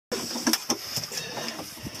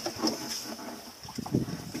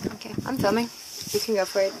I'm filming. You can go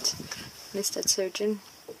for it, Mr. Surgeon.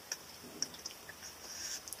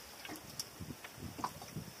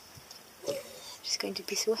 She's going to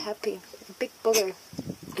be so happy. A big booger.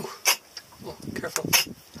 Oh, careful.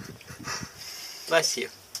 Bless you.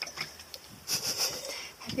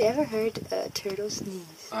 Have you ever heard a turtle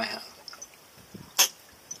sneeze? I have.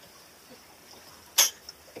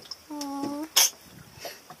 Aww.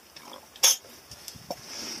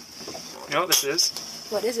 You know what this is?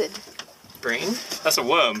 What is it? Brain? That's a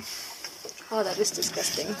worm. Oh, that is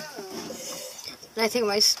disgusting. And I think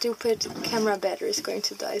my stupid camera battery is going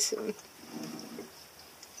to die soon.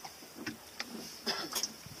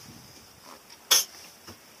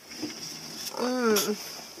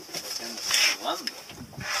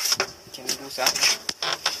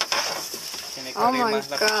 Oh my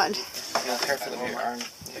god. Yeah, careful of your arm.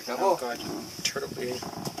 Oh god. Turtle bleeding.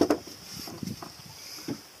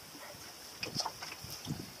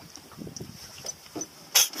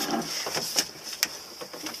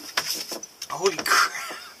 Holy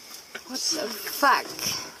crap. What the fuck?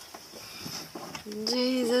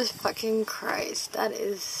 Jesus fucking Christ. That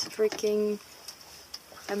is freaking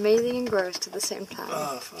amazing and gross at the same time.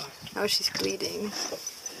 Oh fuck. Now she's bleeding.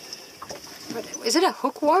 What, is it a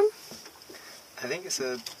hookworm? I think it's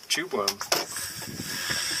a tube worm.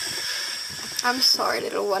 I'm sorry,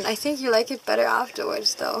 little one. I think you like it better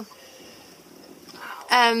afterwards, though.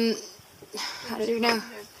 How do you know?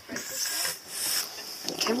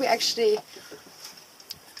 Can we actually...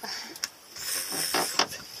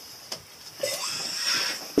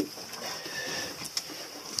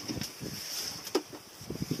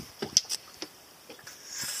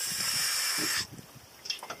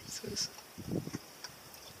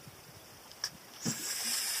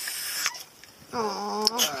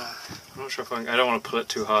 I'm not sure if I don't want to pull it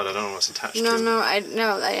too hard. I don't know what's attached to it. No,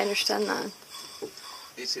 I understand that.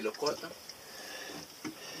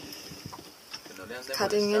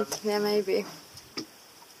 Cutting it, yeah, maybe.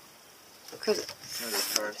 Cause,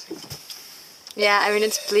 yeah, I mean,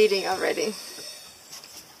 it's bleeding already.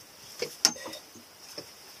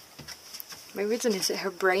 Maybe it's in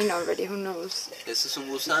her brain already, who knows? ¿Ese es un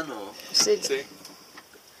gusano? Sí. Sí.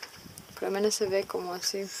 Por lo menos se ve como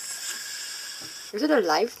así. Is it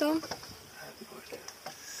alive though? I have no idea.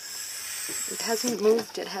 It hasn't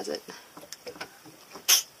moved yet, has it?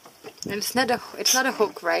 And it's not a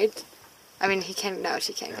hook, right? I mean, she can't get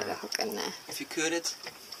a hook in there. If you could it.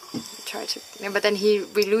 Try to, yeah, but then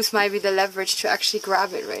we lose maybe the leverage to actually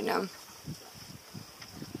grab it right now.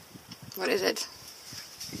 What is it?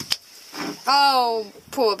 Oh,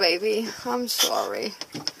 poor baby. I'm sorry.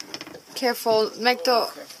 Careful, Mecto.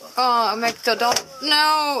 Oh, Mecto, don't.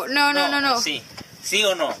 No. Sí. ¿Sí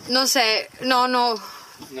o no? No sé, no. No,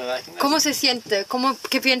 I think ¿Cómo se siente?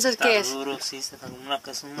 ¿Qué piensas que es? Duro, sí, es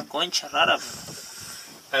una concha rara.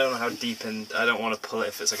 I don't know how deep, and I don't want to pull it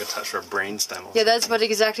if it's like attached to a brainstem. Yeah, that's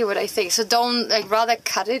exactly what I think. So don't, rather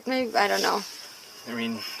cut it, maybe? I don't know. I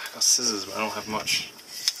mean, I got scissors, but I don't have much.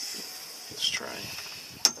 Let's try.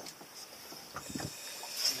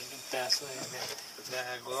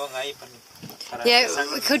 Yeah,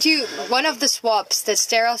 could you, one of the swabs, the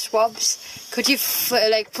sterile swabs, could you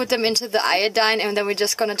put them into the iodine and then we're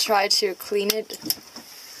just gonna try to clean it?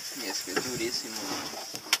 Es que es durísimo.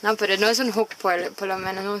 No, pero no es un hook, por lo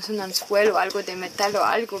menos no es un anzuelo, algo de metal o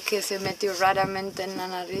algo que se metió raramente en la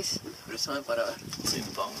nariz. Préstame para ver.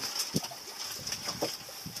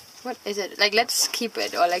 What is it? Let's keep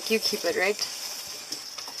it, or you keep it, right?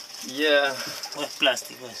 Yeah. O es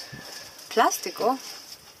plástico. Plastico?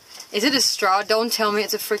 Is it a straw? Don't tell me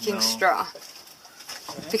it's a freaking straw.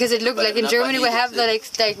 Because it looked like in Germany we have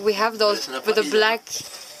we have those with the black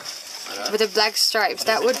stripes.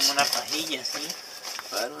 That would Una pajilla, ¿sí?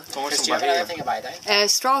 a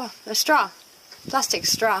straw, plastic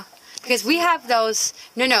straw. Because we have those.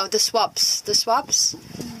 No, the swabs.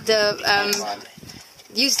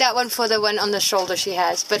 Use that one for the one on the shoulder she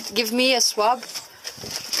has. But give me a swab.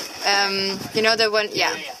 You know the one.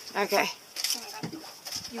 Yeah. Okay.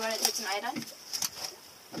 You want it with some iodine?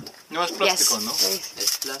 No, es plástico, Yes, ¿no? please.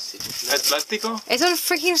 Es plástico. ¿Es plástico? It's not a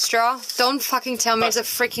freaking straw. Don't fucking tell me it's a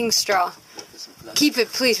freaking straw. Keep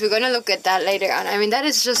it, please. We're gonna look at that later on. I mean, that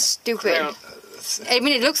is just stupid. I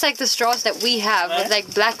mean, it looks like the straws that we have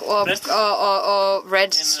with black or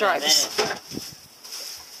red stripes.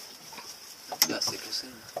 Plástico, sí.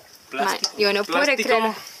 Yo no puedo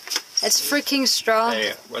creer. It's freaking straw.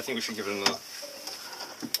 Hey, I think we should give it another.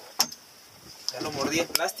 Ya lo mordí, es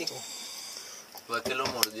plástico. Fue que lo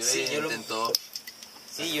mordió Sí, y intentó.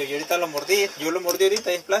 Sí, yo ahorita lo mordí. Yo lo mordí ahorita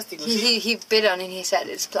y es plástico. Sí. He bit on it and he said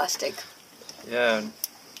it's plastic. Yeah.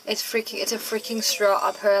 It's a freaking straw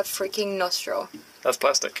up her freaking nostril. That's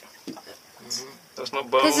plastic. That's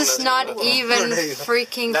not bone. This is not even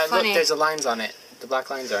freaking funny. Look, there's the lines on it. The black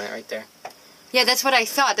lines on it right there. Yeah, that's what I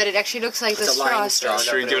thought, that it actually looks like the It's a line straw.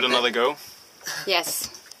 straw. Should we give it another go? Yes.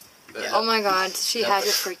 Yeah. Oh my god, she has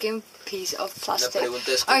a freaking piece of La plastic. pregunta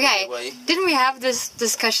es cómo Okay, llegó ahí. didn't we have this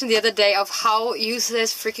discussion the other day of how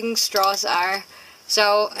useless freaking straws are?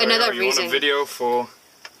 So, another You want a reason. video for...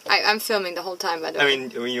 I'm filming the whole time, by the way. I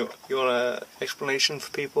mean, you want an explanation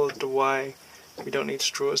for people as to why we don't need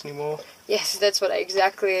straws anymore? Yes, that's what I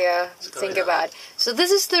exactly think about. So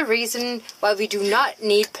this is the reason why we do not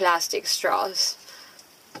need plastic straws.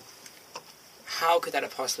 How could that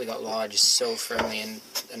have possibly got lodged so firmly in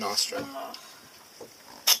the nostril?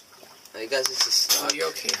 I guess it's a Oh, stock. you're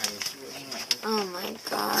okay, honey. Oh my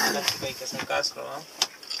god. Plástico hay que sacarlo, ¿no?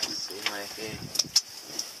 Sí, mae, que...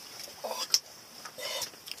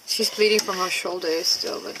 She's bleeding from her shoulder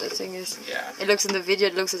still, but the thing is, Yeah. it looks in the video,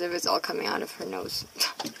 it looks as if it's all coming out of her nose.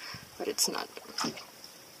 But it's not.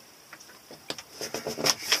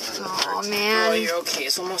 Oh Oh, man. you're okay.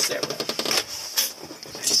 It's almost there.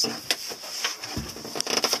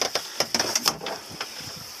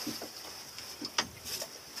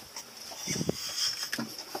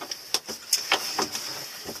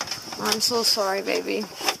 I'm so sorry, baby.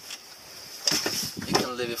 You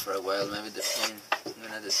can leave it for a while, maybe the pain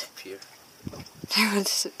gonna disappear. It will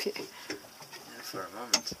disappear. Yeah, for a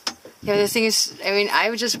moment. Yeah, the thing is, I mean, I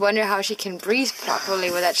would just wonder how she can breathe properly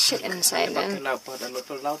with that shit inside Para then. el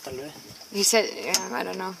otro lado, tal vez. He said, yeah, I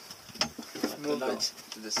don't know. Move it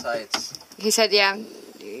to the sides. He said, yeah,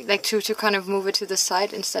 like to kind of move it to the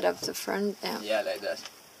side instead of the front. Yeah. Yeah, like that.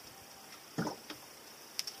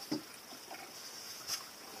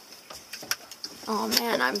 Oh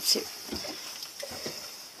man, I'm too.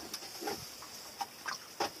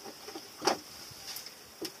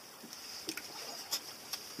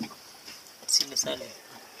 Sí le sale.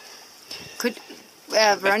 Could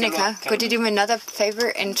Veronica, could you do me another favor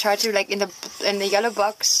and try to, like, in the yellow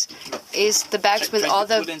box is the bags with Try all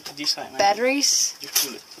to put the into this side, man. batteries? Just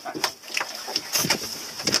pull it.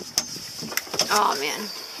 Oh man.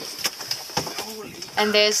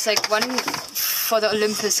 And there's like one for the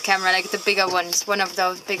Olympus camera, like the bigger ones, one of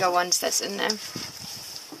those bigger ones that's in there.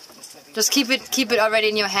 Just keep it already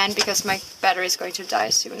in your hand because my battery is going to die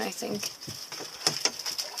soon, I think.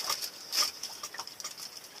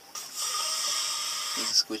 Y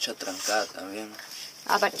se escucha trancada también.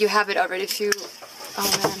 Ah, but you have it already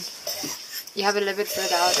oh man. You have it a little bit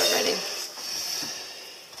further out already.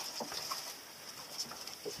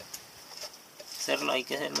 Hay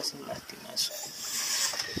que hacerlo sin lastimazo.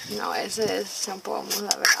 No, ese es un poco, vamos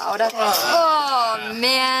a ver ahora. Oh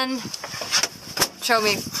man. Show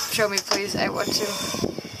me please, I want to.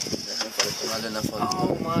 Déjame para tomarle una foto.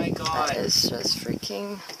 Oh my god. That is just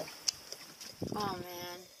freaking...